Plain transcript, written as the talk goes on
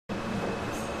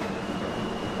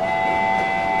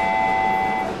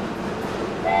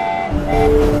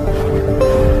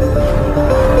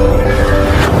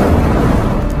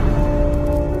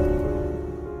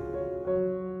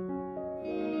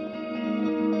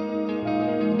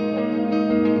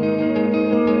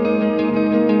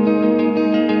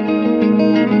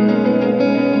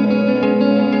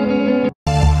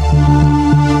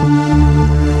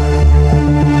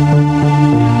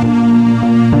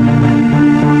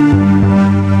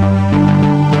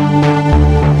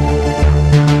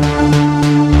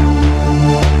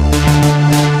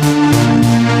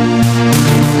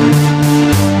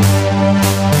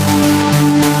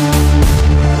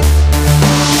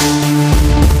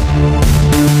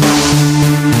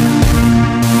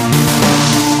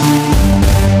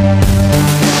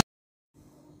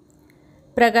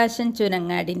Prakashan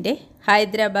ചുനങ്ങാടിൻ്റെ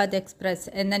Hyderabad express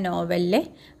എന്ന നോവലിലെ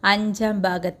 5-ാം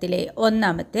ഭാഗത്തിലെ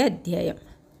 1-ാമത്തെ അധ്യായം.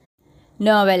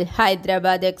 നോവൽ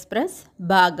ഹൈദരാബാദ് എക്സ്പ്രസ്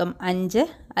ഭാഗം 5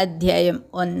 അധ്യായം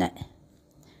 1.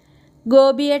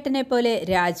 ഗോപിയേട്ടനെ പോലെ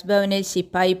രാജ്ഭവനിൽ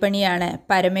ശിപ്പായി പണിയാണ്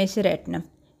പരമേശ്വരേട്ടനും.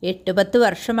 8-10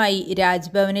 വർഷമായി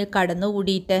രാജ്ഭവനിൽ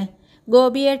കടന്നുകൂടിയിട്ട്.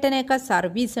 ഗോപിയേട്ടനേക്കാൾ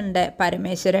സർവീസുണ്ട്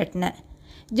പരമേശ്വരേട്ടന്.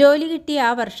 ജോലി കിട്ടിയ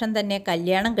ആ വർഷം തന്നെ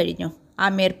കല്യാണം കഴിഞ്ഞു.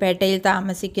 അമീർപേട്ടയിൽ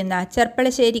താമസിക്കുന്ന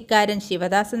ചെർപ്പളശ്ശേരിക്കാരൻ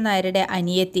ശിവദാസൻ നായരുടെ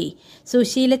അനിയത്തി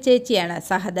സുശീല ചേച്ചിയാണ്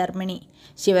സഹധർമ്മിണി.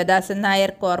 ശിവദാസൻ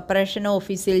നായർ കോർപ്പറേഷൻ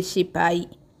ഓഫീസിൽ ശിപ്പായി.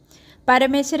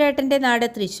 പരമേശ്വരേട്ടൻ്റെ നാട്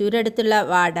തൃശ്ശൂരടുത്തുള്ള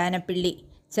വാടാനപ്പള്ളി.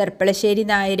 ചെർപ്പളശ്ശേരി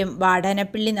നായരും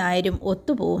വാടാനപ്പള്ളി നായരും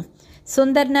ഒത്തുപോവും.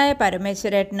 സുന്ദരനായ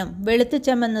പരമേശ്വരേട്ടനും വെളുത്തു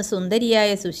ചമന്ന്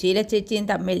സുന്ദരിയായ സുശീല ചേച്ചിയും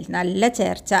തമ്മിൽ നല്ല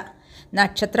ചേർച്ച.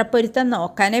 നക്ഷത്രപ്പൊരുത്തം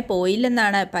നോക്കാനേ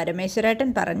പോയില്ലെന്നാണ്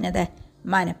പരമേശ്വരേട്ടൻ പറഞ്ഞത്.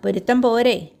 മനപ്പൊരുത്തം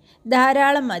പോരെ,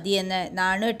 ധാരാളം മതിയെന്ന്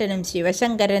നാണുവേട്ടനും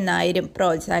ശിവശങ്കരൻ നായരും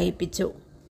പ്രോത്സാഹിപ്പിച്ചു.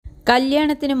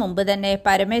 കല്യാണത്തിന് മുമ്പ് തന്നെ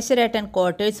പരമേശ്വരേട്ടൻ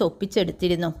ക്വാർട്ടേഴ്സ്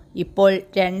ഒപ്പിച്ചെടുത്തിരുന്നു. ഇപ്പോൾ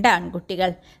 2 ആൺകുട്ടികൾ.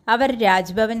 അവർ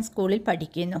രാജ്ഭവൻ സ്കൂളിൽ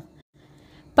പഠിക്കുന്നു.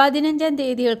 15-ാം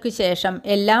തീയതികൾക്ക് ശേഷം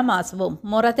എല്ലാ മാസവും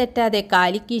മുറ തെറ്റാതെ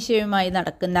കാലിക്കീശയുമായി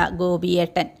നടക്കുന്ന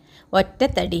ഗോപിയേട്ടൻ.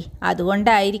 ഒറ്റത്തടി.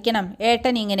 അതുകൊണ്ടായിരിക്കണം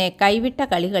ഏട്ടൻ ഇങ്ങനെ കൈവിട്ട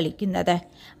കളി കളിക്കുന്നത്.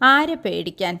 ആരെ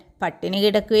പേടിക്കാൻ? പട്ടിണി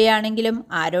കിടക്കുകയാണെങ്കിലും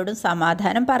ആരോടും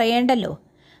സമാധാനം പറയേണ്ടല്ലോ.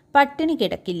 പട്ടിണി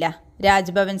കിടക്കില്ല.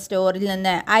 രാജ്ഭവൻ സ്റ്റോറിൽ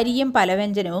നിന്ന് അരിയും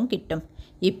പലവ്യഞ്ജനവും കിട്ടും.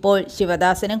 ഇപ്പോൾ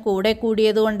ശിവദാസനും കൂടെ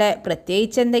കൂടിയതുകൊണ്ട്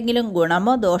പ്രത്യേകിച്ചെന്തെങ്കിലും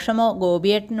ഗുണമോ ദോഷമോ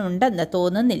ഗോപിയേട്ടനുണ്ടെന്ന്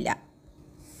തോന്നുന്നില്ല.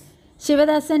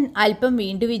 ശിവദാസൻ അല്പം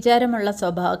വീണ്ടുവിചാരമുള്ള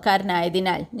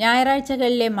സ്വഭാവക്കാരനായതിനാൽ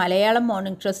ഞായറാഴ്ചകളിലെ മലയാളം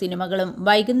മോർണിംഗ് ഷോ സിനിമകളും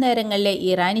വൈകുന്നേരങ്ങളിലെ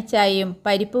ഇറാനി ചായയും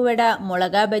പരിപ്പുവട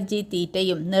മുളകാ ബജ്ജി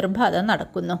തീറ്റയും നിർബാധം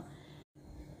നടക്കുന്നു.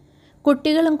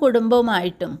 കുട്ടികളും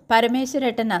കുടുംബവുമായിട്ടും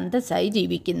പരമേശ്വരേട്ടൻ അന്തസ്സായി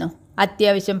ജീവിക്കുന്നു.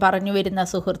 അത്യാവശ്യം പറഞ്ഞു വരുന്ന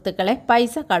സുഹൃത്തുക്കളെ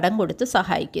പൈസ കടം കൊടുത്ത്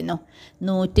സഹായിക്കുന്നു.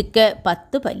 100ക്ക്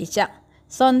 10 പലിശ.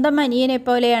 സ്വന്തം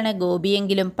അനിയനെപ്പോലെയാണ്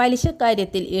ഗോപിയെങ്കിലും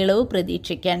പലിശക്കാര്യത്തിൽ ഇളവ്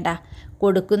പ്രതീക്ഷിക്കേണ്ട.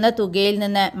 കൊടുക്കുന്ന തുകയിൽ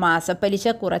നിന്ന് മാസപ്പലിശ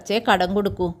കുറച്ചേ കടം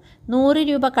കൊടുക്കൂ. 100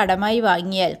 രൂപ കടമായി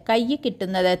വാങ്ങിയാൽ കയ്യിൽ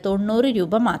കിട്ടുന്നത് 90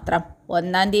 രൂപ മാത്രം.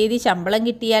 1-ാം തീയതി ശമ്പളം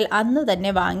കിട്ടിയാൽ അന്ന്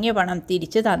തന്നെ വാങ്ങിയ പണം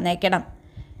തിരിച്ചു തന്നേക്കണം.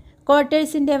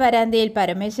 ക്വാർട്ടേഴ്സിൻ്റെ വരാന്തയിൽ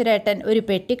പരമേശ്വരേട്ടൻ ഒരു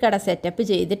പെട്ടിക്കട സെറ്റപ്പ്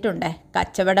ചെയ്തിട്ടുണ്ട്.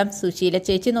 കച്ചവടം സുശീല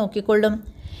ചേച്ചി നോക്കിക്കൊള്ളും.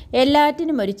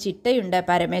 എല്ലാറ്റിനും ഒരു ചിട്ടയുണ്ട്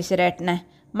പരമേശ്വരേട്ടന്.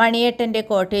 മണിയേട്ടൻ്റെ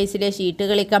ക്വാർട്ടേഴ്സിലെ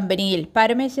ഷീട്ടുകളി കമ്പനിയിൽ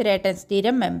പരമേശ്വരേട്ടൻ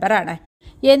സ്ഥിരം മെമ്പറാണ്.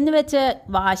 എന്നുവെച്ച്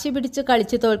വാശി പിടിച്ച്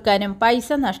കളിച്ചു തോൽക്കാനും പൈസ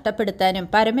നഷ്ടപ്പെടുത്താനും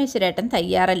പരമേശ്വരേട്ടൻ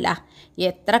തയ്യാറല്ല.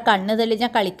 എത്ര കണ്ണു തെളിഞ്ഞ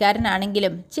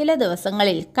കളിക്കാരനാണെങ്കിലും ചില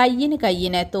ദിവസങ്ങളിൽ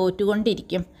കയ്യിന്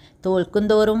തോറ്റുകൊണ്ടിരിക്കും.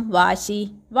 തോൽക്കുന്തോറും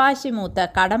വാശി മൂത്ത്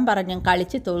കടം പറഞ്ഞും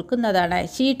കളിച്ച് തോൽക്കുന്നതാണ്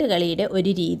ഷീട്ട് കളിയുടെ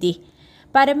ഒരു രീതി.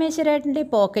 പരമേശ്വരേട്ടൻ്റെ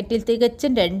പോക്കറ്റിൽ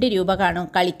തികച്ചും 2 രൂപ കാണും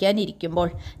കളിക്കാനിരിക്കുമ്പോൾ.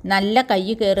 നല്ല കൈ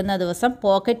കയറുന്ന ദിവസം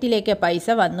പോക്കറ്റിലേക്ക് പൈസ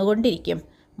വന്നുകൊണ്ടിരിക്കും.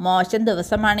 മോശം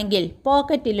ദിവസമാണെങ്കിൽ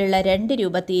പോക്കറ്റിലുള്ള 2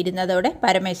 രൂപ തീരുന്നതോടെ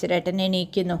പരമേശ്വരേട്ടൻ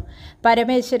എണീക്കുന്നു.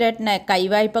 പരമേശ്വരേട്ടന്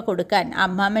കൈവായ്പ കൊടുക്കാൻ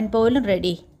അമ്മാമ്മൻ പോലും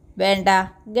റെഡി. വേണ്ട,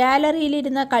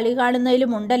 ഗാലറിയിലിരുന്ന് കളി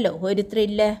കാണുന്നതിലും ഉണ്ടല്ലോ ഒരു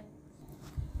ത്രില്ല്.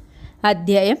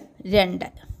 അധ്യായം 2.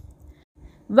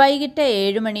 വൈകിട്ട്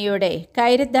 7 മണിയോടെ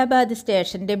ഖൈരതാബാദ്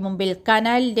സ്റ്റേഷൻ്റെ മുമ്പിൽ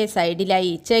കനാലിൻ്റെ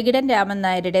സൈഡിലായി ചെകിടൻ രാമൻ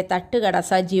നായരുടെ തട്ടുകട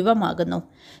സജീവമാകുന്നു.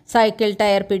 സൈക്കിൾ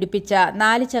ടയർ പിടിപ്പിച്ച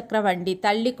 4 ചക്ര വണ്ടി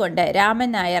തള്ളിക്കൊണ്ട്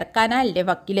രാമൻ നായർ കനാലിൻ്റെ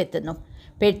വക്കിലെത്തുന്നു.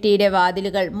 പെട്ടിയുടെ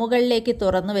വാതിലുകൾ മുകളിലേക്ക്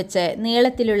തുറന്നുവെച്ച്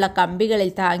നീളത്തിലുള്ള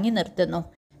കമ്പികളിൽ താങ്ങി നിർത്തുന്നു.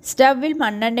 സ്റ്റൗവിൽ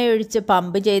മണ്ണെണ്ണയൊഴിച്ച്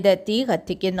പമ്പ് ചെയ്ത് തീ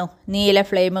കത്തിക്കുന്നു. നീല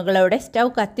ഫ്ലെയിമുകളോടെ സ്റ്റൗ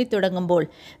കത്തിത്തുടങ്ങുമ്പോൾ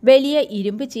വലിയ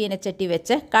ഇരുമ്പ് ചീനച്ചട്ടി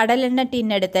വെച്ച് കടലെണ്ണ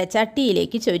ടിന്നെടുത്ത്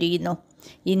ചട്ടിയിലേക്ക് ചൊരിയുന്നു.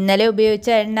 ഇന്നലെ ഉപയോഗിച്ച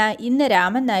എണ്ണ ഇന്ന്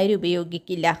രാമൻ നായർ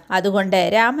ഉപയോഗിക്കില്ല. അതുകൊണ്ട്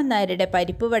രാമൻ നായരുടെ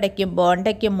പരിപ്പുവടയ്ക്കും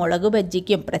ബോണ്ടയ്ക്കും മുളക്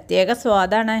ബജ്ജിക്കും പ്രത്യേക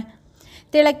സ്വാദാണ്.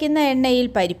 തിളയ്ക്കുന്ന എണ്ണയിൽ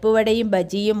പരിപ്പുവടയും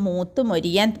ബജിയും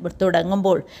മൂത്തുമൊരിയാൻ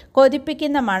തുടങ്ങുമ്പോൾ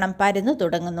കൊതിപ്പിക്കുന്ന മണം പരന്നു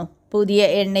തുടങ്ങുന്നു. പുതിയ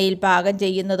എണ്ണയിൽ പാകം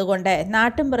ചെയ്യുന്നതുകൊണ്ട്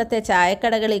നാട്ടിൻപുറത്തെ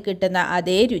ചായക്കടകളിൽ കിട്ടുന്ന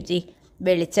അതേ രുചി.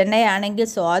 വെളിച്ചെണ്ണയാണെങ്കിൽ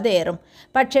സ്വാദേറും.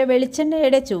 പക്ഷേ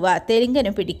വെളിച്ചെണ്ണയുടെ ചുവ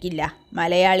തെലുങ്കന് പിടിക്കില്ല.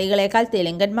 മലയാളികളെക്കാൾ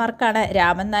തെലുങ്കന്മാർക്കാണ്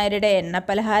രാമൻ നായരുടെ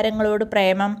എണ്ണപ്പലഹാരങ്ങളോട്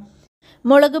പ്രേമം.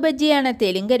 മുളക് ബജ്ജിയാണ്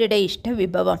തെലുങ്കരുടെ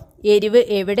ഇഷ്ടവിഭവം. എരിവ്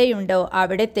എവിടെയുണ്ടോ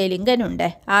അവിടെ തെലുങ്കനുണ്ട്.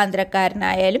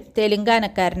 ആന്ധ്രക്കാരനായാലും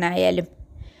തെലുങ്കാനക്കാരനായാലും.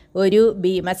 ഒരു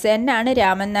ഭീമസേനാണ്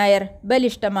രാമൻ നായർ.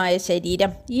 ബലിഷ്ടമായ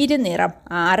ശരീരം, ഇരുനിറം,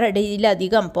 6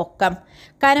 അടിയിലധികം പൊക്കം,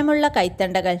 കനമുള്ള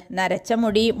കൈത്തണ്ടകൾ, നരച്ച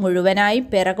മുടി മുഴുവനായും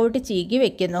പിറകോട്ട് ചീകി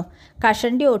വയ്ക്കുന്നു.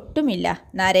 കഷണ്ടി ഒട്ടുമില്ല.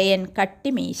 നരയൻ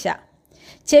കട്ടിമീശ.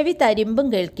 ചെവി തരിമ്പും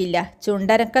കേൾക്കില്ല.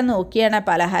 ചുണ്ടനക്കം നോക്കിയാണ്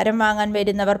പലഹാരം വാങ്ങാൻ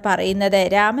വരുന്നവർ പറയുന്നത്.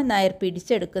 രാമൻ നായർ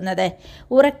പിടിച്ചെടുക്കുന്നത്.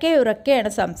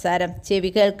 ഉറക്കെയാണ് സംസാരം.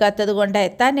 ചെവി കേൾക്കാത്തതുകൊണ്ട്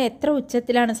താൻ എത്ര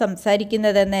ഉച്ചത്തിലാണ്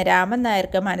സംസാരിക്കുന്നതെന്ന് രാമൻ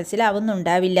നായർക്ക്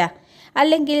മനസ്സിലാവുന്നുണ്ടാവില്ല.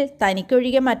 അല്ലെങ്കിൽ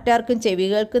തനിക്കൊഴികെ മറ്റാർക്കും ചെവി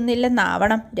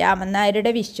കേൾക്കുന്നില്ലെന്നാവണം രാമൻ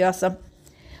നായരുടെ വിശ്വാസം.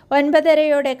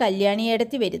 9:30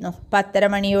 കല്യാണിയേടത്തി വരുന്നു. 10:30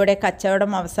 മണിയോടെ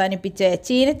കച്ചവടം അവസാനിപ്പിച്ച്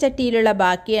ചീനച്ചട്ടിയിലുള്ള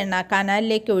ബാക്കി എണ്ണ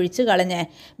കനാലിലേക്ക് ഒഴിച്ചു കളഞ്ഞ്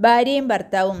ഭാര്യയും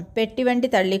ഭർത്താവും പെട്ടിവണ്ടി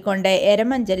തള്ളിക്കൊണ്ട്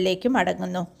എരമഞ്ചലിലേക്ക്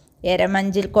മടങ്ങുന്നു.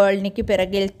 എരമഞ്ചിൽ കോളനിക്ക്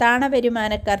പിറകിൽ താണ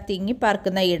വരുമാനക്കാർ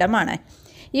തിങ്ങിപ്പാർക്കുന്ന ഇടമാണ്.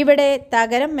 ഇവിടെ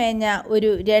തകരം മേഞ്ഞ ഒരു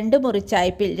 2 മുറി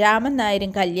ചായ്പിൽ രാമൻ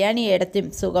നായരും കല്യാണിയേടത്തും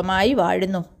സുഖമായി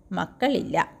വാഴുന്നു.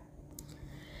 മക്കളില്ല.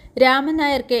 രാമൻ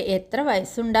നായർക്ക് എത്ര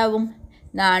വയസ്സുണ്ടാവും?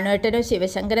 നാണുവേട്ടനോ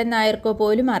ശിവശങ്കരൻ നായർക്കോ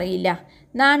പോലും അറിയില്ല.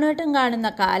 നാണുവേട്ടൻ കാണുന്ന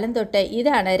കാലം തൊട്ട്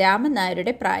ഇതാണ് രാമൻ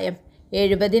നായരുടെ പ്രായം.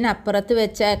 70-നപ്പുറത്ത്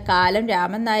വെച്ച് കാലം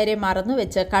രാമൻ നായരെ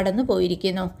മറന്നുവെച്ച് കടന്നു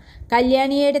പോയിരിക്കുന്നു.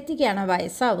 കല്യാണിയേടത്തിക്കാണ്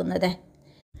വയസ്സാവുന്നത്.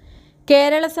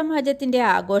 കേരള സമാജത്തിൻ്റെ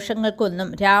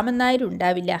ആഘോഷങ്ങൾക്കൊന്നും രാമൻ നായർ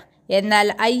ഉണ്ടാവില്ല. എന്നാൽ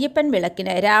അയ്യപ്പൻ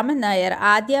വിളക്കിന് രാമൻ നായർ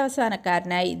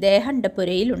ആദ്യാവസാനക്കാരനായി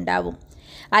ദേഹണ്ടപുരയിലുണ്ടാവും.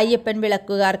 അയ്യപ്പൻ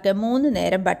വിളക്കുകാർക്ക് 3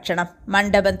 നേരം ഭക്ഷണം.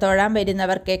 മണ്ഡപം തൊഴാൻ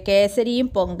വരുന്നവർക്ക് കേസരിയും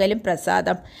പൊങ്കലും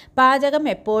പ്രസാദം. പാചകം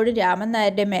എപ്പോഴും രാമൻ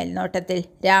നായരുടെ മേൽനോട്ടത്തിൽ.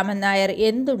 രാമൻ നായർ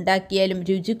എന്തുണ്ടാക്കിയാലും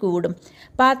രുചി കൂടും.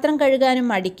 പാത്രം കഴുകാനും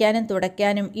അടിക്കാനും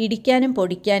തുടയ്ക്കാനും ഇടിക്കാനും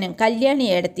പൊടിക്കാനും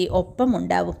കല്യാണിയേടത്തി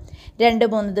ഒപ്പമുണ്ടാവും.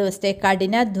 2-3 ദിവസത്തെ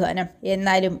കഠിനാധ്വാനം.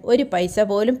 എന്നാലും ഒരു പൈസ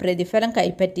പോലും പ്രതിഫലം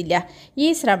കൈപ്പറ്റില്ല. ഈ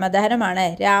ശ്രമദാനമാണ്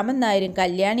രാമൻ നായരും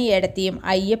കല്യാണിയേടത്തിയും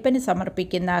അയ്യപ്പന്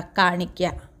സമർപ്പിക്കുന്ന കാണിക്ക.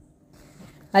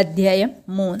 അധ്യായം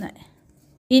 3.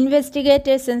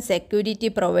 ഇൻവെസ്റ്റിഗേറ്റേഴ്സ് ആൻഡ് സെക്യൂരിറ്റി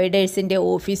പ്രൊവൈഡേഴ്സിൻ്റെ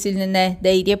ഓഫീസിൽ നിന്ന്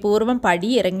ധൈര്യപൂർവ്വം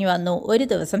പടിയിറങ്ങി വന്നു ഒരു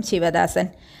ദിവസം ശിവദാസൻ.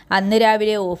 അന്ന്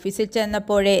രാവിലെ ഓഫീസിൽ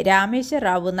ചെന്നപ്പോഴേ രാമേശ്വർ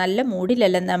റാവു നല്ല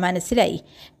മൂഡിലല്ലെന്ന് മനസ്സിലായി.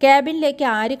 ക്യാബിനിലേക്ക്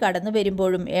ആര് കടന്നു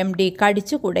വരുമ്പോഴും MD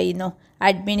കടിച്ചു കുടയുന്നു.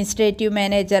 അഡ്മിനിസ്ട്രേറ്റീവ്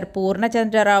മാനേജർ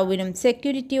പൂർണ്ണചന്ദ്ര റാവുവിനും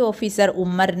സെക്യൂരിറ്റി ഓഫീസർ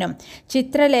ഉമ്മറിനും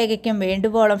ചിത്രലേഖയ്ക്കും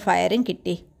വേണ്ടുവോളം ഫയറിംഗ്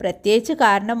കിട്ടി. പ്രത്യേകിച്ച്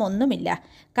കാരണമൊന്നുമില്ല.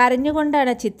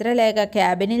 കരഞ്ഞുകൊണ്ടാണ് ചിത്രലേഖ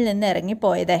ക്യാബിനിൽ നിന്ന്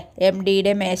ഇറങ്ങിപ്പോയത്.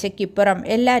 MDയുടെ മേശയ്ക്കിപ്പുറം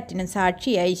എല്ലാറ്റിനും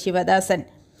സാക്ഷിയായി ശിവദാസൻ.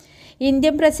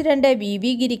 ഇന്ത്യൻ പ്രസിഡന്റ്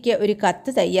VV ഗിരിക്ക് ഒരു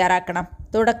കത്ത് തയ്യാറാക്കണം.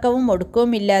 തുടക്കവും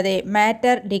ഒടുക്കവുമില്ലാതെ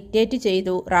മാറ്റർ ഡിക്റ്റേറ്റ്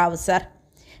ചെയ്തു റാവു സാർ.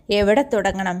 എവിടെ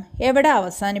തുടങ്ങണം, എവിടെ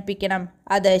അവസാനിപ്പിക്കണം,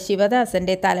 അത്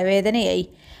ശിവദാസൻ്റെ തലവേദനയായി.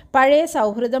 പഴയ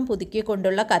സൗഹൃദം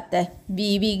പുതുക്കിക്കൊണ്ടുള്ള കത്ത്.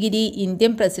 VV ഗിരി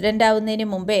ഇന്ത്യൻ പ്രസിഡൻ്റാവുന്നതിന്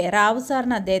മുമ്പേ റാവു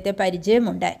സാറിന് അദ്ദേഹത്തെ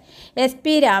പരിചയമുണ്ട്.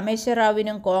 SP രാമേശ്വർ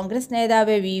റാവുവിനും കോൺഗ്രസ്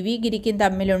നേതാവ് VV ഗിരിക്കും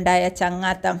തമ്മിലുണ്ടായ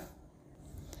ചങ്ങാത്തം.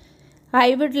 I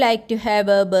would like to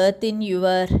have A birth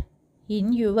in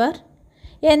your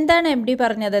എന്താണ് MD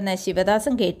പറഞ്ഞതെന്ന്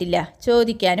ശിവദാസൻ കേട്ടില്ല.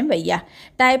 ചോദിക്കാനും വയ്യ.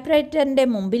 ടൈപ്പ്റൈറ്ററിൻ്റെ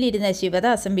മുമ്പിലിരുന്ന്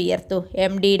ശിവദാസൻ വിയർത്തു.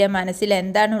 MDയുടെ മനസ്സിൽ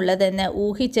എന്താണുള്ളതെന്ന്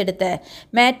ഊഹിച്ചെടുത്ത്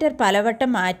മാറ്റർ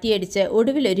പലവട്ടം മാറ്റിയടിച്ച്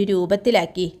ഒടുവിലൊരു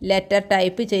രൂപത്തിലാക്കി. ലെറ്റർ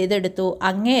ടൈപ്പ് ചെയ്തെടുത്തു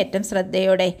അങ്ങേയറ്റം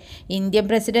ശ്രദ്ധയോടെ. ഇന്ത്യൻ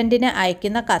പ്രസിഡന്റിന്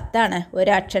അയക്കുന്ന കത്താണ്.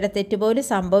 ഒരക്ഷരത്തെറ്റ് പോലും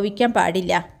സംഭവിക്കാൻ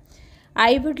പാടില്ല.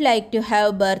 I would like to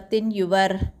have birth in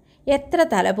your. എത്ര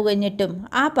തലപുകഞ്ഞിട്ടും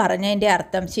ആ പറഞ്ഞതിൻ്റെ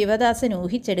അർത്ഥം ശിവദാസൻ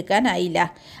ഊഹിച്ചെടുക്കാനായില്ല.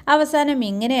 അവസാനം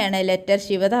ഇങ്ങനെയാണ് ലെറ്റർ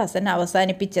ശിവദാസൻ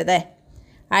അവസാനിപ്പിച്ചത്.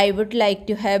 I would like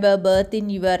to have A birth in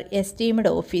your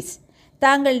esteemed office.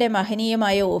 താങ്കളുടെ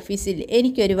മഹനീയമായ ഓഫീസിൽ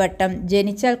എനിക്കൊരു വട്ടം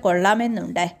ജനിച്ചാൽ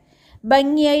കൊള്ളാമെന്നുണ്ട്.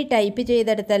 ഭംഗിയായി ടൈപ്പ്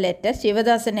ചെയ്തെടുത്ത ലെറ്റർ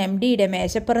ശിവദാസൻ MDയുടെ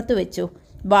മേശപ്പുറത്ത് വെച്ചു.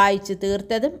 വായിച്ചു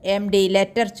തീർത്തതും MD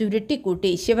letter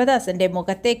ചുരുട്ടിക്കൂട്ടി ശിവദാസൻ്റെ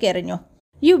മുഖത്തേക്കെറിഞ്ഞു.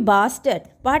 U bastard,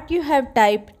 what you have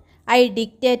typed? I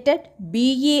dictated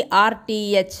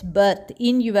BERTH birth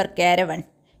in your caravan.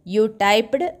 You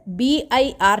typed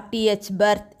BIRTH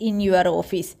birth in your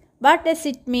office. What does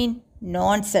it mean?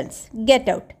 Nonsense. Get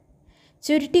out.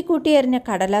 ചുരുട്ടിക്കൂട്ടിയെറിഞ്ഞ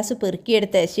കടലാസ്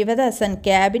പെറുക്കിയെടുത്ത് ശിവദാസൻ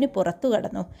ക്യാബിന് പുറത്തു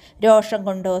കടന്നു. രോഷം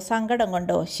കൊണ്ടോ സങ്കടം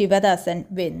കൊണ്ടോ ശിവദാസൻ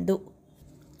വെന്തു.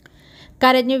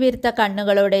 കരഞ്ഞു വീർത്ത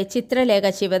കണ്ണുകളോടെ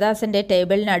ചിത്രലേഖ ശിവദാസൻ്റെ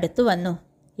ടേബിളിനടുത്തു വന്നു.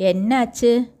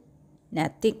 എന്നാച്ച്?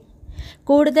 നത്തിങ്.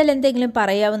 കൂടുതൽ എന്തെങ്കിലും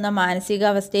പറയാവുന്ന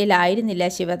മാനസികാവസ്ഥയിലായിരുന്നില്ല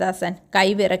ശിവദാസൻ. കൈ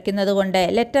വിറയ്ക്കുന്നതുകൊണ്ട്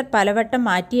ലെറ്റർ പലവട്ടം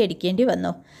മാറ്റിയടിക്കേണ്ടി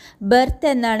വന്നു. ബർത്ത്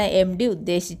എന്നാണ് MD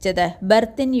ഉദ്ദേശിച്ചത്.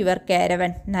 Birth in your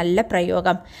caravan. നല്ല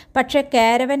പ്രയോഗം. പക്ഷേ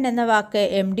കാരവൻ എന്ന വാക്ക്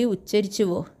MD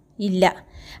ഉച്ചരിച്ചുവോ? ഇല്ല.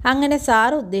 അങ്ങനെ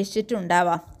സാറ്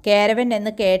ഉദ്ദേശിച്ചിട്ടുണ്ടാവാം. കാരവൻ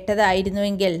എന്ന്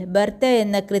കേട്ടതായിരുന്നുവെങ്കിൽ ബർത്ത്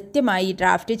എന്ന് കൃത്യമായി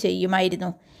ഡ്രാഫ്റ്റ്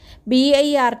ചെയ്യുമായിരുന്നു.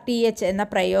 BIRTH എന്ന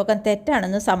പ്രയോഗം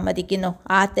തെറ്റാണെന്ന് സമ്മതിക്കുന്നു.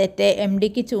 ആ തെറ്റ്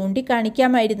MDക്ക്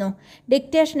ചൂണ്ടിക്കാണിക്കാമായിരുന്നു.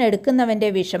 ഡിക്റ്റേഷൻ എടുക്കുന്നവൻ്റെ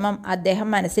വിഷമം അദ്ദേഹം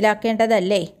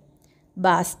മനസ്സിലാക്കേണ്ടതല്ലേ?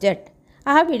 ബാസ്റ്റഡ്.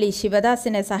 ആ വിളി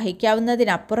ശിവദാസിനെ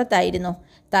സഹിക്കാവുന്നതിനപ്പുറത്തായിരുന്നു.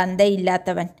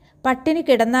 തന്തയില്ലാത്തവൻ. പട്ടിണി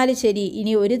കിടന്നാലും ശരി,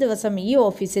 ഇനി ഒരു ദിവസം ഈ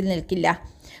ഓഫീസിൽ നിൽക്കില്ല.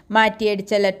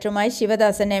 മാറ്റിയടിച്ച ലെറ്ററുമായി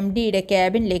ശിവദാസൻ MDയുടെ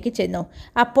ക്യാബിനിലേക്ക് ചെന്നു.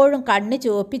 അപ്പോഴും കണ്ണ്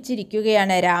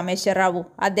ചുവപ്പിച്ചിരിക്കുകയാണ് രാമേശ്വർ റാവു.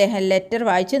 അദ്ദേഹം ലെറ്റർ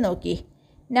വായിച്ചു നോക്കി.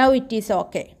 Now it is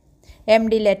okay.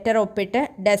 MD letter ഒപ്പിട്ട്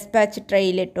ഡെസ്പാച്ച്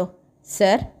ട്രെയിലിട്ടു.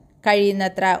 സർ.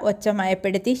 കഴിയുന്നത്ര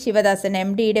ഒച്ചമയപ്പെടുത്തി ശിവദാസൻ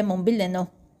MDയുടെ മുമ്പിൽ നിന്നു.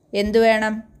 എന്തു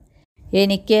വേണം?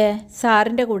 എനിക്ക്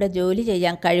സാറിൻ്റെ കൂടെ ജോലി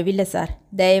ചെയ്യാൻ കഴിവില്ല സാർ.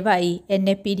 ദയവായി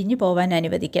എന്നെ പിരിഞ്ഞു പോവാൻ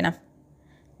അനുവദിക്കണം.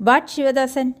 വാട്ട്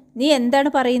ശിവദാസൻ, നീ എന്താണ്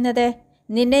പറയുന്നത്?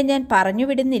 നിന്നെ ഞാൻ പറഞ്ഞു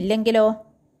വിടുന്നില്ലെങ്കിലോ?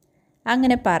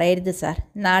 അങ്ങനെ പറയരുത് സാർ.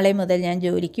 നാളെ മുതൽ ഞാൻ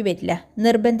ജോലിക്ക് വരില്ല.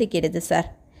 നിർബന്ധിക്കരുത് സാർ.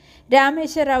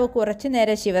 രാമേശ്വര റാവു കുറച്ചു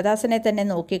നേരം ശിവദാസനെ തന്നെ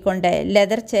നോക്കിക്കൊണ്ട്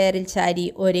ലെതർ ചെയറിൽ ചാരി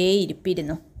ഒരേ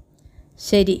ഇരിപ്പിരുന്നു.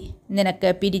 ശരി, നിനക്ക്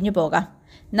പിരിഞ്ഞു പോകാം.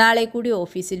 നാളെ കൂടി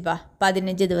ഓഫീസിൽ വാ.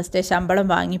 15 ദിവസത്തെ ശമ്പളം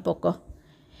വാങ്ങിപ്പോക്കോ.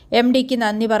 MDക്ക്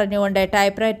നന്ദി പറഞ്ഞുകൊണ്ട്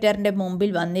ടൈപ്പ്റൈറ്ററിൻ്റെ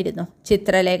മുമ്പിൽ വന്നിരുന്നു.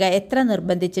 ചിത്രലേഖ എത്ര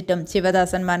നിർബന്ധിച്ചിട്ടും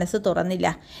ശിവദാസൻ മനസ്സ് തുറന്നില്ല.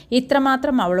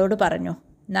 ഇത്രമാത്രം അവളോട് പറഞ്ഞു,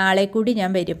 നാളെ കൂടി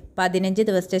ഞാൻ വരും. 15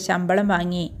 ദിവസത്തെ ശമ്പളം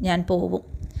വാങ്ങി ഞാൻ പോവും.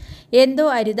 എന്തോ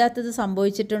അരുതാത്തത്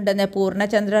സംഭവിച്ചിട്ടുണ്ടെന്ന്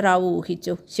പൂർണ്ണചന്ദ്ര റാവു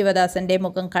ഊഹിച്ചു. ശിവദാസൻ്റെ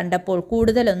മുഖം കണ്ടപ്പോൾ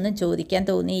കൂടുതലൊന്നും ചോദിക്കാൻ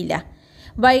തോന്നിയില്ല.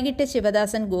 വൈകിട്ട്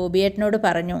ശിവദാസൻ ഗോപിയേട്ടനോട്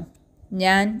പറഞ്ഞു,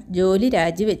 ഞാൻ ജോലി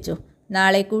രാജിവെച്ചു.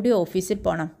 നാളെ കൂടി ഓഫീസിൽ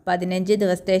പോകണം. 15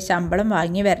 ദിവസത്തെ ശമ്പളം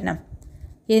വാങ്ങി വരണം.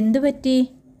 എന്തുപറ്റി?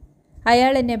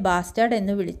 അയാൾ എന്നെ ബാസ്റ്റാർഡ്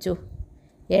എന്ന് വിളിച്ചു.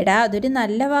 എടാ, അതൊരു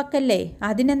നല്ല വാക്കല്ലേ,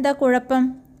 അതിനെന്താ കുഴപ്പം?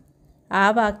 ആ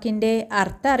വാക്കിൻ്റെ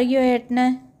അർത്ഥം അറിയോ ഏട്ടന്?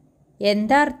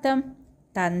 എന്താ അർത്ഥം?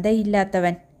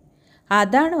 തന്തയില്ലാത്തവൻ.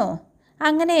 അതാണോ?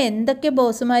 അങ്ങനെ എന്തൊക്കെ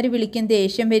ബോസുമാർ വിളിക്കും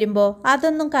ദേഷ്യം വരുമ്പോൾ.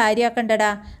 അതൊന്നും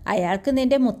കാര്യമാക്കണ്ടടാ. അയാൾക്ക്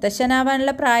നിൻ്റെ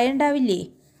മുത്തശ്ശനാവാനുള്ള പ്രായം ഉണ്ടാവില്ലേ?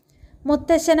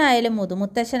 മുത്തശ്ശനായാലും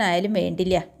മുതുമുത്തശ്ശനായാലും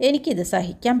വേണ്ടില്ല, എനിക്കിത്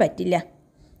സഹിക്കാൻ പറ്റില്ല.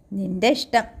 നിൻ്റെ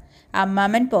ഇഷ്ടം.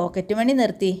 അമ്മാമ്മൻ പോക്കറ്റ് മണി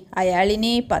നിർത്തി. അയാളിനി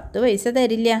 10 പൈസ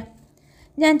തരില്ല.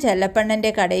 ഞാൻ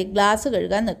ചെല്ലപ്പണ്ണൻ്റെ കടയിൽ ഗ്ലാസ്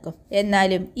കഴുകാൻ നിൽക്കും.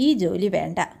 എന്നാലും ഈ ജോലി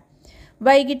വേണ്ട.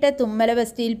 വൈകിട്ട് തുമ്മല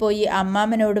ബസ്റ്റിയിൽ പോയി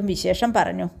അമ്മാമ്മനോടും വിശേഷം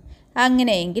പറഞ്ഞു.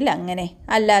 അങ്ങനെയെങ്കിൽ അങ്ങനെ,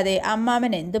 അല്ലാതെ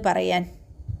അമ്മാമ്മൻ എന്തു പറയാൻ?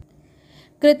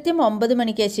 കൃത്യം 9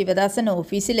 മണിക്ക് ശിവദാസൻ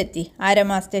ഓഫീസിലെത്തി. 6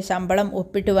 മാസത്തെ ശമ്പളം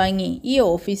ഒപ്പിട്ട് വാങ്ങി ഈ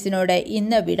ഓഫീസിനോട്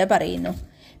ഇന്ന് വിട പറയുന്നു.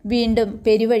 വീണ്ടും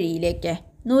പെരുവഴിയിലേക്ക്.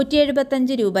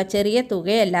 175 രൂപ ചെറിയ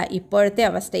തുകയല്ല ഇപ്പോഴത്തെ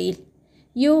അവസ്ഥയിൽ.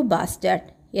 U bastard.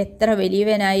 എത്ര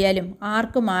വലിയവനായാലും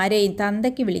ആർക്കും ആരെയും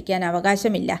തന്തയ്ക്ക് വിളിക്കാൻ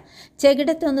അവകാശമില്ല.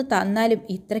 ചെകിടത്തൊന്ന് തന്നാലും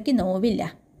ഇത്രയ്ക്ക് നോവില്ല.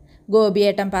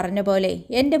 ഗോപിയേട്ടൻ പറഞ്ഞ പോലെ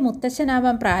എൻ്റെ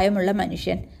മുത്തശ്ശനാവാൻ പ്രായമുള്ള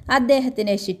മനുഷ്യൻ.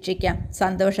 അദ്ദേഹത്തിനെ ശിക്ഷിക്കാം.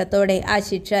 സന്തോഷത്തോടെ ആ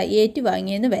ശിക്ഷ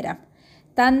ഏറ്റുവാങ്ങിയെന്ന് വരാം.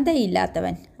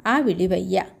 തന്തയില്ലാത്തവൻ. ആ വിളി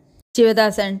വയ്യ.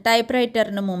 ശിവദാസൻ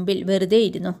ടൈപ്പ്റൈറ്ററിന് മുമ്പിൽ വെറുതെ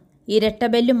ഇരുന്നു.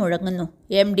 ഇരട്ടബെല്ല് മുഴങ്ങുന്നു.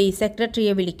 MD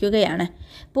സെക്രട്ടറിയെ വിളിക്കുകയാണ്.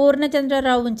 പൂർണ്ണചന്ദ്ര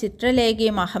റാവുവും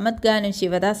ചിത്രലേഖയും അഹമ്മദ് ഖാനും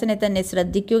ശിവദാസനെ തന്നെ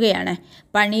ശ്രദ്ധിക്കുകയാണ്.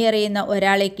 പണിയറിയുന്ന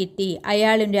ഒരാളെ കിട്ടി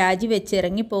അയാളും രാജിവെച്ച്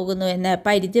ഇറങ്ങിപ്പോകുന്നു എന്ന്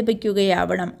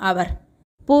പരിതപിക്കുകയാവണം അവർ.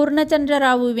 പൂർണ്ണചന്ദ്ര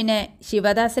റാവുവിന്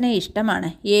ശിവദാസനെ ഇഷ്ടമാണ്.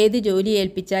 ഏത് ജോലി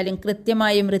ഏൽപ്പിച്ചാലും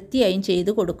കൃത്യമായും വൃത്തിയായും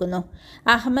ചെയ്തു കൊടുക്കുന്നു.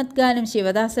 അഹമ്മദ് ഖാനും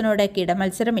ശിവദാസനോട്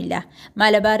കിടമത്സരമില്ല.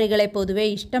 മലബാറികളെ പൊതുവെ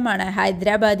ഇഷ്ടമാണ്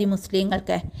ഹൈദരാബാദി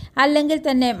മുസ്ലിങ്ങൾക്ക്. അല്ലെങ്കിൽ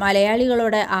തന്നെ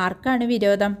മലയാളികളോട് ആർക്കാണ്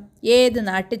വിരോധം? ഏത്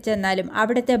നാട്ടിൽ ചെന്നാലും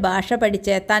അവിടുത്തെ ഭാഷ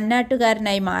പഠിച്ച്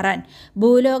തന്നാട്ടുകാരനായി മാറാൻ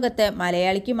ഭൂലോകത്ത്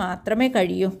മലയാളിക്ക് മാത്രമേ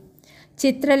കഴിയൂ.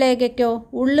 ചിത്രലേഖയ്ക്കോ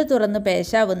ഉള്ളു തുറന്ന്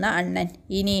പേശാവുന്ന അണ്ണൻ.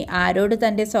 ഇനി ആരോട്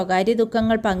തൻ്റെ സ്വകാര്യ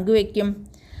ദുഃഖങ്ങൾ പങ്കുവയ്ക്കും?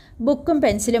 ബുക്കും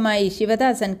പെൻസിലുമായി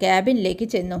ശിവദാസൻ ക്യാബിനിലേക്ക്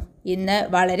ചെന്നു. ഇന്ന്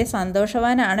വളരെ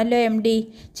സന്തോഷവാനാണല്ലോ MD.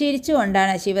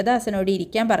 ചിരിച്ചുകൊണ്ടാണ് ശിവദാസനോട്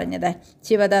ഇരിക്കാൻ പറഞ്ഞത്.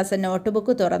 ശിവദാസൻ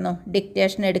നോട്ട്ബുക്ക് തുറന്നു.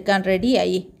 ഡിക്റ്റേഷൻ എടുക്കാൻ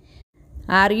റെഡിയായി.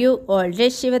 Are you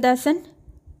alright Sivadasan?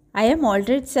 I am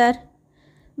alright sir.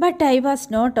 But I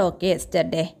was not okay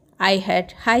yesterday. I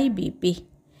had high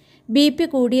BP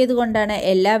കൂടിയതുകൊണ്ടാണ്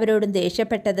എല്ലാവരോടും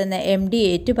ദേഷ്യപ്പെട്ടതെന്ന് MD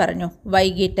ഏറ്റു പറഞ്ഞു.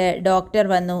 വൈകിട്ട് ഡോക്ടർ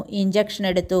വന്നു. ഇഞ്ചക്ഷൻ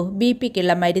എടുത്തു.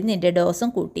 BPക്കുള്ള മരുന്നിൻ്റെ ഡോസും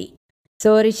കൂട്ടി.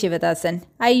 Sorry Sivadasan,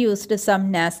 I used some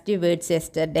nasty words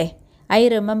yesterday. I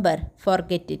remember.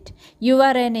 Forget it. You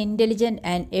are an intelligent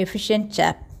and efficient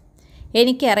chop.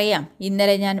 എനിക്കറിയാം,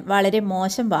 ഇന്നലെ ഞാൻ വളരെ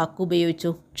മോശം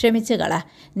വാക്കുപയോഗിച്ചു. ക്ഷമിച്ചു കള.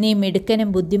 നീ മിടുക്കനും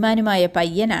ബുദ്ധിമാനുമായ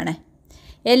പയ്യനാണ്.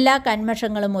 എല്ലാ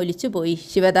കന്മഷങ്ങളും ഒലിച്ചുപോയി.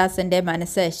 ശിവദാസൻ്റെ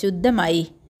മനസ്സ് ശുദ്ധമായി.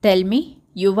 Tell me,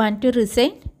 you want to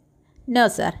resign? No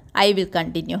sir, I will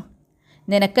continue.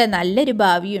 നിനക്ക് നല്ലൊരു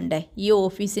ഭാവിയുണ്ട്. ഈ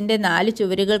ഓഫീസിൻ്റെ 4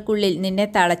 ചുവരുകൾക്കുള്ളിൽ നിന്നെ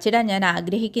തളച്ചിടാൻ ഞാൻ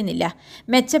ആഗ്രഹിക്കുന്നില്ല.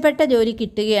 മെച്ചപ്പെട്ട ജോലി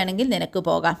കിട്ടുകയാണെങ്കിൽ നിനക്ക്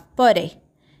പോകാം. പോരെ?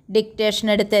 ഡിക്റ്റേഷൻ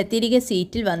എടുത്ത് തിരികെ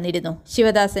സീറ്റിൽ വന്നിരുന്നു.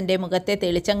 ശിവദാസൻ്റെ മുഖത്തെ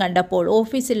തെളിച്ചം കണ്ടപ്പോൾ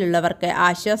ഓഫീസിലുള്ളവർക്ക്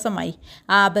ആശ്വാസമായി.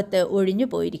 ആപത്ത് ഒഴിഞ്ഞു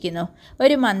പോയിരിക്കുന്നു.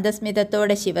 ഒരു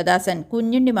മന്ദസ്മിതത്തോടെ ശിവദാസൻ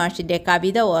കുഞ്ഞുണ്ണി മാഷിൻ്റെ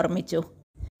കവിത ഓർമ്മിച്ചു.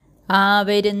 ആ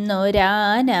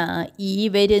വരുന്നൊരാന, ഈ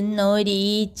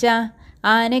വരുന്നൊരീച്ച,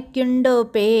 ആനയ്ക്കുണ്ടോ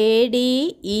പേടി,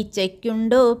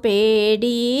 ഈച്ചയ്ക്കുണ്ടോ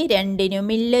പേടി,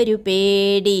 രണ്ടിനുമില്ലൊരു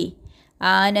പേടി.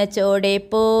 ആന ചോടെ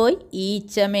പോയി,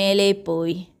 ഈച്ച മേലെ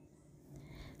പോയി.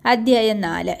 അധ്യായം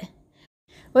 4.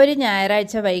 ഒരു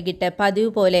ഞായറാഴ്ച വൈകിട്ട് പതിവ്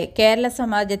പോലെ കേരള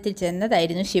സമാജത്തിൽ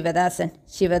ചെന്നതായിരുന്നു ശിവദാസൻ.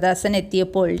 ശിവദാസൻ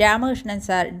എത്തിയപ്പോൾ രാമകൃഷ്ണൻ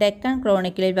സാർ ഡെക്കൻ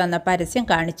ക്രോണിക്കിളിൽ വന്ന പരസ്യം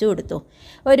കാണിച്ചു കൊടുത്തു.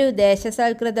 ഒരു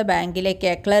ദേശസാൽകൃത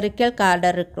ബാങ്കിലേക്ക് ക്ലറിക്കൽ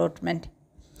കാഡർ റിക്രൂട്ട്മെൻറ്റ്.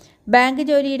 ബാങ്ക്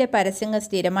ജോലിയുടെ പരസ്യങ്ങൾ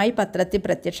സ്ഥിരമായി പത്രത്തിൽ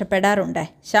പ്രത്യക്ഷപ്പെടാറുണ്ട്.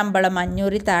 ശമ്പളം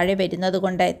 500-ൽ താഴെ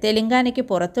വരുന്നതുകൊണ്ട് തെലങ്കാനയ്ക്ക്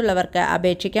പുറത്തുള്ളവർക്ക്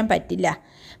അപേക്ഷിക്കാൻ പറ്റില്ല.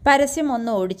 പരസ്യം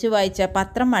ഒന്ന് ഓടിച്ചു വായിച്ച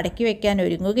പത്രം മടക്കി വയ്ക്കാൻ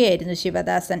ഒരുങ്ങുകയായിരുന്നു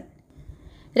ശിവദാസൻ.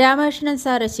 രാമകൃഷ്ണൻ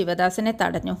സാറ് ശിവദാസനെ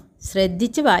തടഞ്ഞു.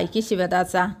 ശ്രദ്ധിച്ച് വായിക്ക്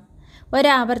ശിവദാസ.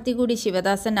 ഒരാവർത്തി കൂടി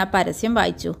ശിവദാസൻ ആ പരസ്യം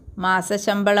വായിച്ചു.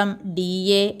 മാസശമ്പളം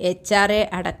DA HRA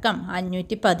അടക്കം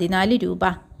 514 രൂപ.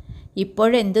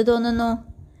 ഇപ്പോഴെന്തു തോന്നുന്നു?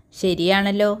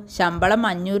 ശരിയാണല്ലോ, ശമ്പളം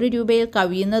 500 രൂപയിൽ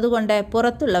കവിയുന്നതുകൊണ്ട്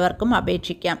പുറത്തുള്ളവർക്കും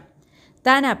അപേക്ഷിക്കാം.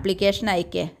 താൻ ആപ്ലിക്കേഷൻ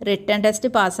അയക്ക്. റിട്ടേൺ ടെസ്റ്റ്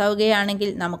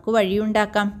പാസ്സാവുകയാണെങ്കിൽ നമുക്ക്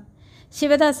വഴിയുണ്ടാക്കാം.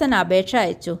 ശിവദാസൻ അപേക്ഷ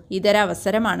അയച്ചു.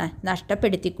 ഇതൊരവസരമാണ്,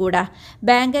 നഷ്ടപ്പെടുത്തിക്കൂടാ.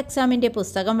 ബാങ്ക് എക്സാമിൻ്റെ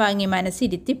പുസ്തകം വാങ്ങി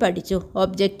മനസ്സിരുത്തി പഠിച്ചു.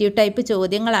 ഒബ്ജക്റ്റീവ് ടൈപ്പ്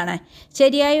ചോദ്യങ്ങളാണ്.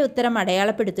 ശരിയായ ഉത്തരം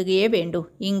അടയാളപ്പെടുത്തുകയേ വേണ്ടൂ.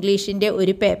 ഇംഗ്ലീഷിൻ്റെ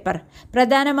ഒരു പേപ്പർ,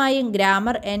 പ്രധാനമായും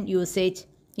ഗ്രാമർ ആൻഡ് യൂസേജ്.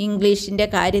 ഇംഗ്ലീഷിൻ്റെ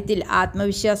കാര്യത്തിൽ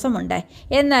ആത്മവിശ്വാസമുണ്ട്.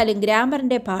 എന്നാലും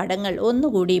ഗ്രാമറിൻ്റെ പാഠങ്ങൾ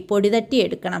ഒന്നുകൂടി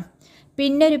പൊടിതട്ടിയെടുക്കണം.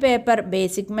 പിന്നൊരു പേപ്പർ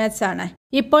ബേസിക് മാത്സ് ആണ്.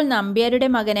 ഇപ്പോൾ നമ്പ്യാരുടെ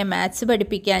മകനെ മാത്സ്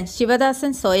പഠിപ്പിക്കാൻ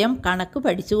ശിവദാസൻ സ്വയം കണക്ക്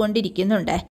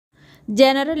പഠിച്ചുകൊണ്ടിരിക്കുന്നുണ്ട്.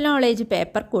 ജനറൽ നോളേജ്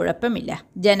പേപ്പർ കുഴപ്പമില്ല.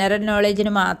 ജനറൽ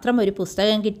നോളേജിന് മാത്രം ഒരു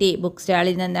പുസ്തകം കിട്ടി ബുക്ക്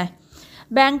സ്റ്റാളിൽ നിന്ന്.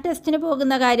 ബാങ്ക് ടെസ്റ്റിന്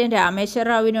പോകുന്ന കാര്യം രാമേശ്വര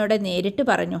റാവുവിനോട് നേരിട്ട്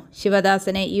പറഞ്ഞു.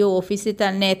 ശിവദാസനെ ഈ ഓഫീസിൽ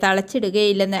തന്നെ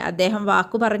തളച്ചിടുകയില്ലെന്ന് അദ്ദേഹം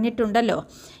വാക്കു പറഞ്ഞിട്ടുണ്ടല്ലോ.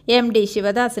 MD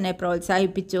ശിവദാസനെ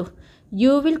പ്രോത്സാഹിപ്പിച്ചു.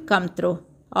 You will come through.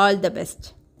 All the best.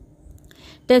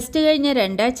 Test കഴിഞ്ഞ്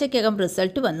 2 ആഴ്ചയ്ക്കകം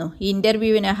റിസൾട്ട് വന്നു.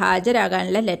 ഇൻ്റർവ്യൂവിന്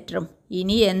ഹാജരാകാനുള്ള ലെറ്ററും.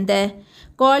 ഇനി എന്ത്?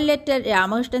 കോൾ ലെറ്റർ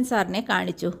രാമകൃഷ്ണൻ സാറിനെ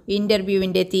കാണിച്ചു.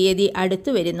 ഇൻ്റർവ്യൂവിൻ്റെ തീയതി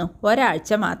അടുത്തു വരുന്നു.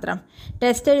 ഒരാഴ്ച മാത്രം.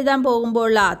 ടെസ്റ്റ് എഴുതാൻ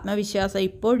പോകുമ്പോഴുള്ള ആത്മവിശ്വാസം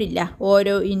ഇപ്പോഴില്ല.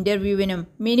 ഓരോ ഇൻ്റർവ്യൂവിനും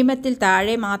മിനിമത്തിൽ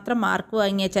താഴെ മാത്രം മാർക്ക്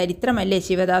വാങ്ങിയ ചരിത്രമല്ലേ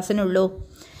ശിവദാസനുള്ളൂ.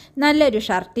 നല്ലൊരു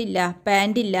ഷർട്ടില്ല,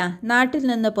 പാൻറ്റില്ല. നാട്ടിൽ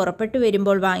നിന്ന് പുറപ്പെട്ടു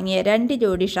വരുമ്പോൾ വാങ്ങിയ 2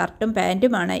 ജോഡി ഷർട്ടും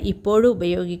പാൻറ്റുമാണ് ഇപ്പോഴും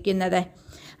ഉപയോഗിക്കുന്നത്.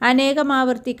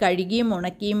 അനേകമാവർത്തി കഴുകിയും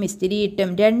ഉണക്കിയും ഇസ്തിരിയിട്ടും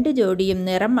 2 ജോഡിയും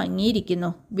നിറം മങ്ങിയിരിക്കുന്നു.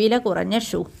 വില കുറഞ്ഞ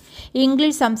ഷൂ.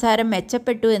 ഇംഗ്ലീഷ് സംസാരം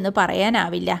മെച്ചപ്പെട്ടു എന്ന്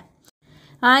പറയാനാവില്ല.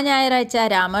 ആ ഞായറാഴ്ച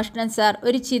രാമകൃഷ്ണൻ സാർ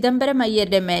ഒരു ചിദംബരം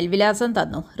അയ്യരുടെ മേൽവിലാസം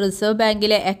തന്നു. റിസർവ്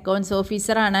ബാങ്കിലെ അക്കൗണ്ട്സ്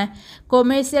ഓഫീസറാണ്.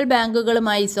 കൊമേഴ്സ്യൽ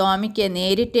ബാങ്കുകളുമായി സ്വാമിക്ക്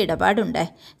നേരിട്ട് ഇടപാടുണ്ട്.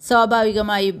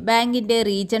 സ്വാഭാവികമായും ബാങ്കിൻ്റെ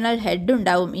റീജിയണൽ ഹെഡ്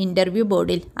ഉണ്ടാവും ഇൻ്റർവ്യൂ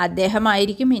ബോർഡിൽ.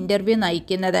 അദ്ദേഹമായിരിക്കും ഇൻ്റർവ്യൂ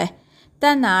നയിക്കുന്നത്.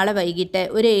 താൻ നാളെ വൈകിട്ട്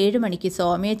ഒരു 7 മണിക്ക്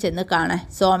സ്വാമിയെ ചെന്ന് കാണാൻ.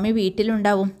 സ്വാമി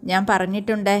വീട്ടിലുണ്ടാവും, ഞാൻ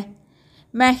പറഞ്ഞിട്ടുണ്ട്.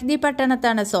 മെഹ്ദി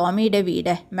പട്ടണത്താണ് സ്വാമിയുടെ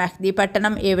വീട്. മെഹ്ദി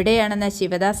പട്ടണം എവിടെയാണെന്ന്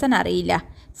ശിവദാസൻ അറിയില്ല.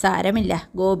 സാരമില്ല,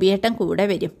 ഗോപിയേട്ടൻ കൂടെ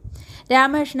വരും.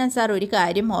 രാമകൃഷ്ണൻ സാർ ഒരു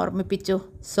കാര്യം ഓർമ്മിപ്പിച്ചു.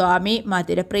 സ്വാമി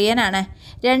മധുരപ്രിയനാണ്.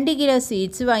 2 കിലോ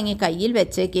സ്വീറ്റ്സ് വാങ്ങി കയ്യിൽ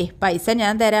വെച്ചേക്ക്, പൈസ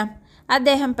ഞാൻ തരാം.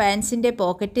 അദ്ദേഹം പാൻസിൻ്റെ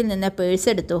പോക്കറ്റിൽ നിന്ന് പേഴ്സ്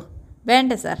എടുത്തു.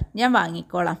 വേണ്ട സാർ, ഞാൻ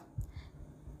വാങ്ങിക്കോളാം.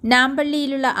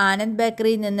 നാമ്പള്ളിയിലുള്ള ആനന്ദ്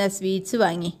ബേക്കറിയിൽ നിന്ന് സ്വീറ്റ്സ്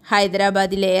വാങ്ങി.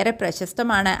 ഹൈദരാബാദിലേറെ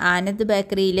പ്രശസ്തമാണ് ആനന്ദ്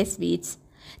ബേക്കറിയിലെ സ്വീറ്റ്സ്.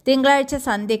 തിങ്കളാഴ്ച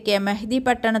സന്ധ്യയ്ക്ക് മെഹ്ദി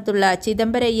പട്ടണത്തുള്ള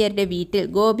ചിദംബരയ്യരുടെ വീട്ടിൽ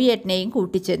ഗോപിയേട്ടനെയും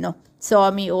കൂട്ടിച്ചെന്നു.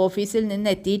 സ്വാമി ഓഫീസിൽ നിന്ന്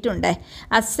എത്തിയിട്ടുണ്ട്.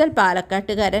 അസൽ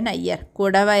പാലക്കാട്ടുകാരൻ അയ്യർ.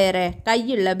 കുടവയറ്,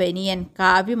 കയ്യുള്ള ബനിയൻ,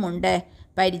 കാവ്യമുണ്ട്.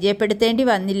 പരിചയപ്പെടുത്തേണ്ടി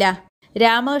വന്നില്ല.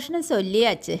 രാമകൃഷ്ണൻ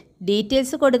ചൊല്ലിയാച്ച്.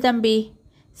 ഡീറ്റെയിൽസ് കൊടുത്തമ്പി.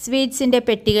 സ്വീറ്റ്സിൻ്റെ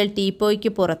പെട്ടികൾ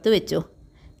ടീപ്പോയ്ക്ക് പുറത്തു വെച്ചു.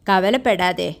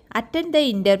 കവലപ്പെടാതെ. Attend the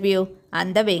interview.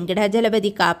 അന്ത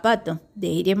വെങ്കടാചലപതി കാപ്പാത്തും.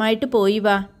 ധൈര്യമായിട്ട് പോയി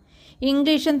വാ.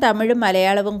 ഇംഗ്ലീഷും തമിഴും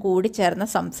മലയാളവും കൂടി ചേർന്ന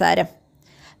സംസാരം.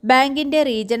 ബാങ്കിൻ്റെ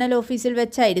റീജിയണൽ ഓഫീസിൽ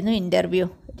വെച്ചായിരുന്നു ഇൻ്റർവ്യൂ.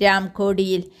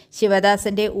 രാംകോടിയിൽ.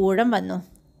 ശിവദാസൻ്റെ ഊഴം വന്നു.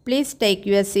 Please take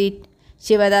your seat.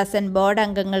 Sivadasan board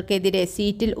അംഗങ്ങൾക്കെതിരെ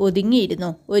സീറ്റിൽ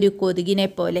ഒതുങ്ങിയിരുന്നു, ഒരു കൊതുകിനെ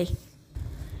പോലെ.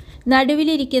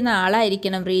 നടുവിലിരിക്കുന്ന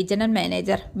ആളായിരിക്കണം റീജിയണൽ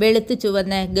മാനേജർ. വെളുത്തു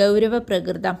ചുവന്ന് ഗൗരവ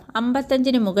പ്രകൃതം.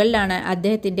 55-ന് മുകളിലാണ്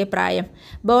അദ്ദേഹത്തിൻ്റെ പ്രായം.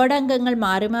 ബോർഡ് അംഗങ്ങൾ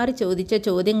മാറി മാറി ചോദിച്ച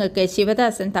ചോദ്യങ്ങൾക്ക്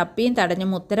ശിവദാസൻ തപ്പിയും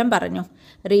തടഞ്ഞും ഉത്തരം പറഞ്ഞു.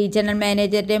 റീജിയണൽ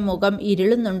മാനേജറുടെ മുഖം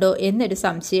ഇരുളുന്നുണ്ടോ എന്നൊരു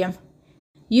സംശയം.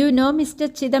 You know mister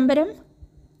Chidambaram?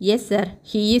 Yes sir,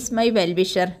 he is my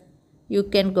well-wisher. You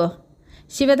can go.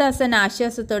 Sivadasan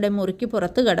ആശ്വാസത്തോടെ മുറിക്ക്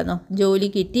പുറത്തു കടന്നു. ജോലി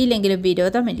കിട്ടിയില്ലെങ്കിലും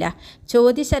വിരോധമില്ല.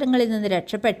 ചോദ്യശരങ്ങളിൽ നിന്ന്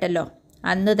രക്ഷപ്പെട്ടല്ലോ.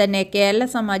 അന്ന് തന്നെ കേരള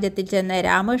സമാജത്തിൽ ചെന്ന്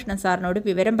രാമകൃഷ്ണൻ സാറിനോട്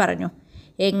വിവരം പറഞ്ഞു.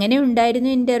 എങ്ങനെയുണ്ടായിരുന്നു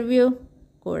ഇൻ്റർവ്യൂ?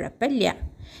 കുഴപ്പമില്ല.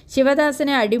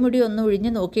 ശിവദാസനെ അടിമുടി ഒന്ന്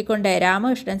ഒഴിഞ്ഞു നോക്കിക്കൊണ്ട്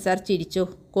രാമകൃഷ്ണൻ സാർ ചിരിച്ചു.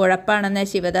 കുഴപ്പമാണെന്ന്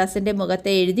ശിവദാസൻ്റെ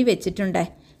മുഖത്തെ എഴുതി വെച്ചിട്ടുണ്ട്.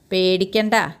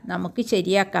 പേടിക്കണ്ട, നമുക്ക്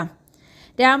ശരിയാക്കാം.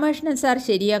 രാമകൃഷ്ണൻ സാർ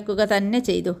ശരിയാക്കുക തന്നെ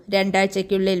ചെയ്തു. 2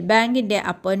 ആഴ്ചയ്ക്കുള്ളിൽ ബാങ്കിൻ്റെ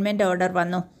അപ്പോയിൻമെൻറ്റ് ഓർഡർ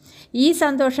വന്നു. ഈ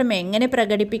സന്തോഷം എങ്ങനെ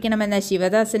പ്രകടിപ്പിക്കണമെന്ന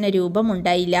ശിവദാസന്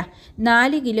രൂപമുണ്ടായില്ല.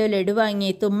 4 കിലോ ലഡു വാങ്ങി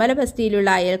തുമ്മല ബസ്തിയിലുള്ള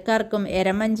അയൽക്കാർക്കും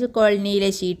എരമഞ്ചു കോളനിയിലെ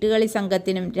ഷീട്ടുകളി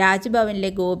സംഘത്തിനും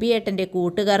രാജ്ഭവനിലെ ഗോപിയേട്ടൻ്റെ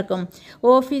കൂട്ടുകാർക്കും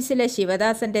ഓഫീസിലെ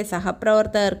ശിവദാസൻ്റെ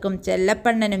സഹപ്രവർത്തകർക്കും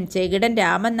ചെല്ലപ്പണ്ണനും ചെകിടൻ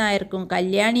രാമൻ നായർക്കും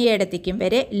കല്യാണിയേടത്തിക്കും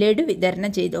വരെ ലഡു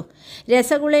വിതരണം ചെയ്തു.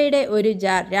 രസഗുളയുടെ ഒരു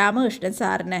ജാർ രാമകൃഷ്ണൻ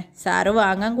സാറിന്. സാറ്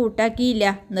വാങ്ങാൻ കൂട്ടാക്കിയില്ല,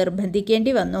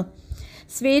 നിർബന്ധിക്കേണ്ടി വന്നു.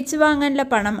 സ്വീറ്റ്സ് വാങ്ങാനുള്ള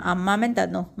പണം അമ്മാമ്മൻ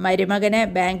തന്നു. മരുമകന്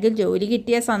ബാങ്കിൽ ജോലി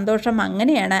കിട്ടിയ സന്തോഷം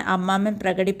അങ്ങനെയാണ് അമ്മാമ്മൻ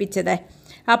പ്രകടിപ്പിച്ചത്.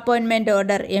 അപ്പോയിൻമെൻറ്റ്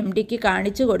ഓർഡർ MDക്ക്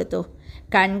കാണിച്ചു കൊടുത്തു.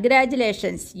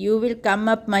 Congratulations, you will come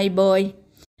up my boy.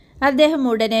 അദ്ദേഹം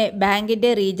ഉടനെ ബാങ്കിൻ്റെ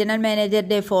റീജിയണൽ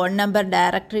മാനേജറുടെ ഫോൺ നമ്പർ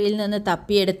ഡയറക്ടറിയിൽ നിന്ന്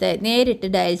തപ്പിയെടുത്ത് നേരിട്ട്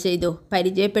ഡയൽ ചെയ്തു.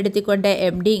 പരിചയപ്പെടുത്തിക്കൊണ്ട്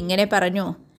MD ഇങ്ങനെ പറഞ്ഞു: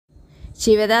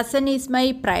 Sivadasan is my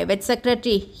private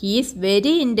secretary. He is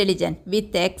very intelligent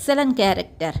with excellent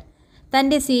character.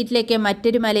 തൻ്റെ സീറ്റിലേക്ക്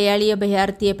മറ്റൊരു മലയാളി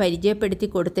അഭയാർത്ഥിയെ പരിചയപ്പെടുത്തി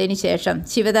കൊടുത്തതിന് ശേഷം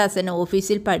ശിവദാസൻ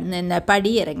ഓഫീസിൽ നിന്ന്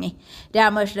പടിയിറങ്ങി.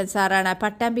 രാമകൃഷ്ണൻ സാറാണ്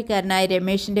പട്ടാമ്പിക്കാരനായ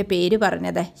രമേശിൻ്റെ പേര്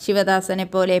പറഞ്ഞത്. ശിവദാസനെ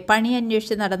പോലെ പണി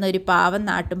അന്വേഷിച്ച് നടന്ന ഒരു പാവം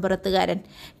നാട്ടുംപുറത്തുകാരൻ.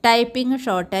 ടൈപ്പിങ്ങും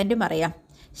ഷോർട്ട് ഹാൻഡും അറിയാം.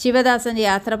 ശിവദാസൻ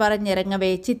യാത്ര പറഞ്ഞിറങ്ങവേ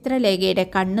ചിത്രലേഖയുടെ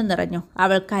കണ്ണു നിറഞ്ഞു.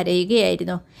 അവൾ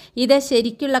കരയുകയായിരുന്നു. ഇത്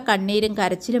ശരിക്കുള്ള കണ്ണീരും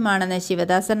കരച്ചിലുമാണെന്ന്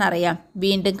ശിവദാസൻ അറിയാം.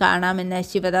 വീണ്ടും കാണാമെന്ന്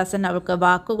ശിവദാസൻ അവൾക്ക്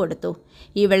വാക്കുകൊടുത്തു.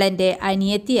 ഇവളെൻ്റെ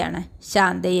അനിയത്തിയാണ്,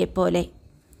 ശാന്തയെപ്പോലെ.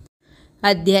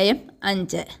 അധ്യായം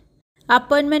 5.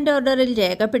 അപ്പോയിൻമെൻറ്റ് ഓർഡറിൽ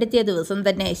രേഖപ്പെടുത്തിയ ദിവസം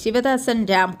തന്നെ ശിവദാസൻ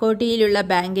രാംകോട്ടിയിലുള്ള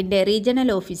ബാങ്കിൻ്റെ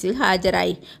റീജിയണൽ ഓഫീസിൽ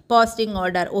ഹാജരായി. പോസ്റ്റിംഗ്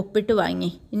ഓർഡർ ഒപ്പിട്ട്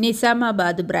വാങ്ങി.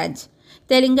 നിസാമാബാദ് ബ്രാഞ്ച്.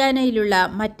 തെലങ്കാനയിലുള്ള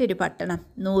മറ്റൊരു പട്ടണം.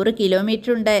 100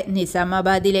 കിലോമീറ്ററുണ്ട്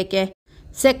നിസാമാബാദിലേക്ക്.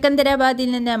 സെക്കന്ദരാബാദിൽ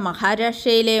നിന്ന്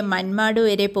മഹാരാഷ്ട്രയിലെ മൻമാഡ്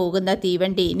വരെ പോകുന്ന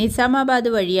തീവണ്ടി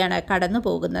നിസാമാബാദ് വഴിയാണ് കടന്നു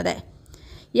പോകുന്നത്.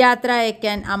 യാത്ര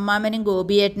അയക്കാൻ അമ്മാമനും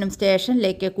ഗോപിയേട്ടനും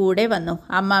സ്റ്റേഷനിലേക്ക് കൂടെ വന്നു.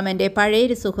 അമ്മാമൻ്റെ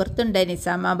പഴയൊരു സുഹൃത്തുണ്ട്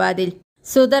നിസാമാബാദിൽ.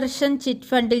 സുദർശൻ ചിറ്റ്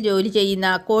ഫണ്ടിൽ ജോലി ചെയ്യുന്ന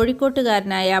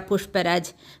കോഴിക്കോട്ടുകാരനായ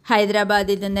പുഷ്പരാജ്.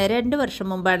 ഹൈദരാബാദിൽ നിന്ന് 2 വർഷം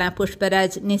മുമ്പാണ്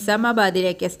പുഷ്പരാജ്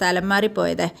നിസാമാബാദിലേക്ക് സ്ഥലം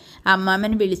മാറിപ്പോയത്.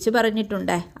 അമ്മാമൻ വിളിച്ചു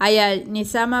പറഞ്ഞിട്ടുണ്ട്, അയാൾ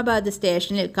നിസാമാബാദ്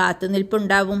സ്റ്റേഷനിൽ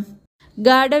കാത്തുനിൽപ്പുണ്ടാവും.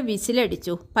 ഗാർഡ്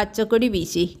വിസിലടിച്ചു. പച്ചക്കൊടി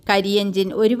വീശി. കരിയെഞ്ചിൻ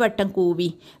ഒരു വട്ടം കൂവി.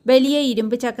 വലിയ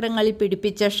ഇരുമ്പ് ചക്രങ്ങളിൽ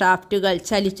പിടിപ്പിച്ച ഷാഫ്റ്റുകൾ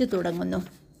ചലിച്ചു തുടങ്ങുന്നു.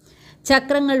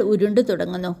 ചക്രങ്ങൾ ഉരുണ്ടു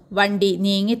തുടങ്ങുന്നു. വണ്ടി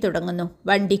നീങ്ങിത്തുടങ്ങുന്നു.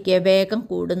 വണ്ടിക്ക് വേഗം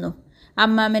കൂടുന്നു.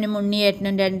 അമ്മാമനും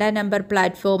ഉണ്ണിയേട്ടനും 2-ാം നമ്പർ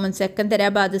പ്ലാറ്റ്ഫോമും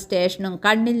സെക്കന്ദരാബാദ് സ്റ്റേഷനും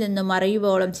കണ്ണിൽ നിന്നും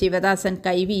മറയുവോളം ശിവദാസൻ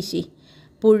കൈവീശി.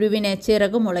 പുഴുവിന്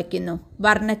ചിറകുമുളയ്ക്കുന്നു.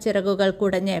 വർണ്ണച്ചിറകുകൾ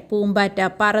കുടഞ്ഞ് പൂമ്പാറ്റ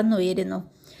പറന്നുയരുന്നു.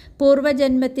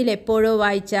 പൂർവജന്മത്തിൽ എപ്പോഴോ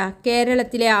വായിച്ച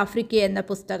കേരളത്തിലെ ആഫ്രിക്ക എന്ന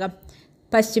പുസ്തകം.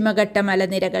 പശ്ചിമഘട്ട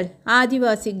മലനിരകൾ,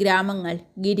 ആദിവാസി ഗ്രാമങ്ങൾ,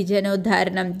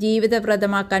 ഗിരിജനോദ്ധാരണം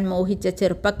ജീവിതപ്രദമാക്കാൻ മോഹിച്ച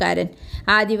ചെറുപ്പക്കാരൻ,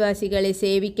 ആദിവാസികളെ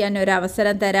സേവിക്കാൻ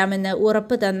ഒരവസരം തരാമെന്ന്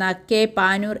ഉറപ്പ് തന്ന കെ.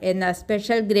 പാനൂർ എന്ന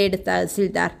സ്പെഷ്യൽ ഗ്രേഡ്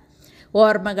തഹസിൽദാർ.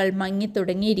 ഓർമ്മകൾ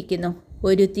മങ്ങിത്തുടങ്ങിയിരിക്കുന്നു.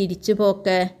 ഒരു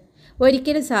തിരിച്ചുപോക്ക്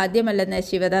ഒരിക്കലും സാധ്യമല്ലെന്ന്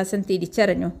ശിവദാസൻ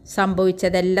തിരിച്ചറിഞ്ഞു.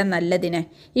 സംഭവിച്ചതെല്ലാം നല്ലതിന്.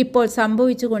 ഇപ്പോൾ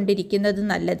സംഭവിച്ചു കൊണ്ടിരിക്കുന്നതും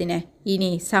നല്ലതിന്. ഇനി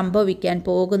സംഭവിക്കാൻ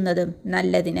പോകുന്നതും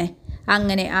നല്ലതിന്.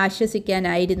 അങ്ങനെ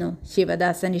ആശ്വസിക്കാനായിരുന്നു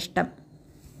ശിവദാസൻ ഇഷ്ടം.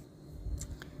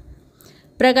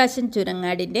 പ്രകാശൻ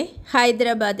ചുനങ്ങാടിൻ്റെ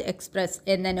ഹൈദരാബാദ് എക്സ്പ്രസ്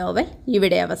എന്ന നോവൽ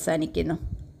ഇവിടെ അവസാനിക്കുന്നു.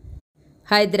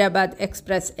 ഹൈദരാബാദ്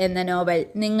എക്സ്പ്രസ് എന്ന നോവൽ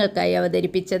നിങ്ങൾക്കായി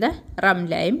അവതരിപ്പിച്ചത്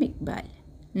RamLa M Iqbal.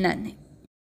 നന്ദി.